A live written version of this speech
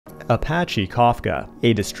Apache Kafka,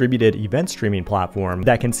 a distributed event streaming platform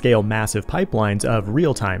that can scale massive pipelines of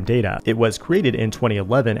real-time data. It was created in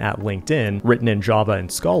 2011 at LinkedIn, written in Java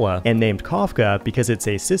and Scala, and named Kafka because it's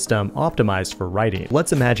a system optimized for writing.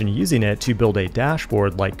 Let's imagine using it to build a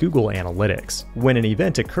dashboard like Google Analytics. When an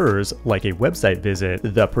event occurs, like a website visit,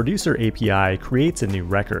 the producer API creates a new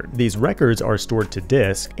record. These records are stored to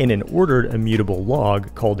disk in an ordered immutable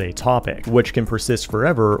log called a topic, which can persist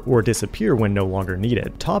forever or disappear when no longer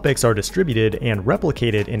needed. Topics are distributed and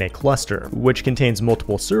replicated in a cluster, which contains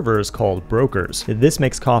multiple servers called brokers. This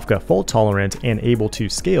makes Kafka fault tolerant and able to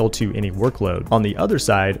scale to any workload. On the other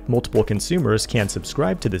side, multiple consumers can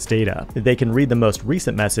subscribe to this data. They can read the most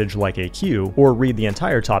recent message like a queue, or read the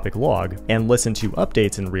entire topic log, and listen to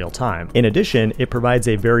updates in real time. In addition, it provides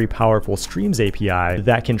a very powerful Streams API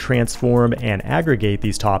that can transform and aggregate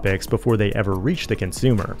these topics before they ever reach the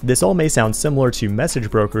consumer. This all may sound similar to message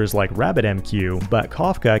brokers like RabbitMQ, but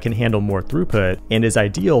Kafka can handle more throughput and is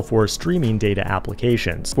ideal for streaming data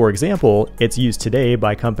applications. For example, it's used today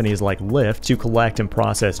by companies like Lyft to collect and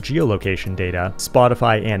process geolocation data,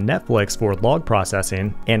 Spotify and Netflix for log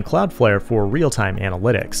processing, and Cloudflare for real-time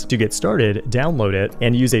analytics. To get started, download it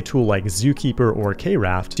and use a tool like Zookeeper or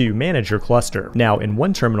Kraft to manage your cluster. Now, in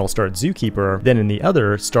one terminal start Zookeeper, then in the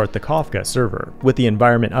other start the Kafka server. With the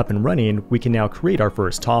environment up and running, we can now create our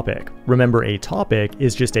first topic. Remember, a topic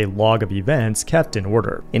is just a log of events kept in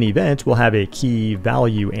order. An event will have a key,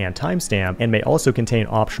 value, and timestamp, and may also contain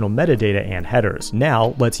optional metadata and headers.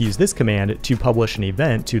 Now, let's use this command to publish an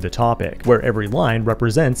event to the topic, where every line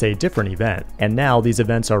represents a different event. And now these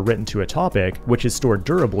events are written to a topic, which is stored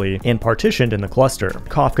durably and partitioned in the cluster.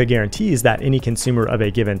 Kafka guarantees that any consumer of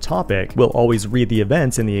a given topic will always read the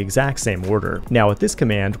events in the exact same order. Now, with this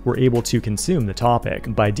command, we're able to consume the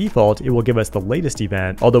topic. By default, it will give us the latest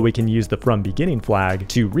event, although we can use the from beginning flag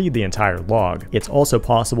to read the entire log. It's also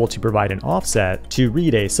possible to provide an offset to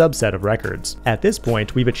read a subset of records. At this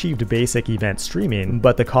point, we've achieved basic event streaming,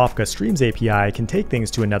 but the Kafka Streams API can take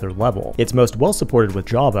things to another level. It's most well supported with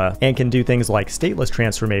Java and can do things like stateless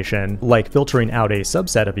transformation, like filtering out a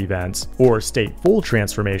subset of events, or stateful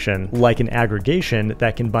transformation, like an aggregation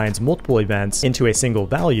that combines multiple events into a single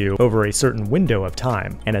value over a certain window of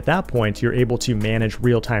time. And at that point, you're able to manage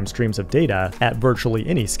real-time streams of data at virtually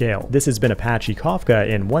any scale. This has been Apache Kafka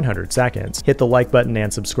in 100 seconds. Hit the like button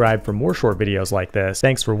and subscribe for more short videos like this.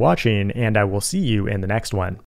 Thanks for watching, and I will see you in the next one.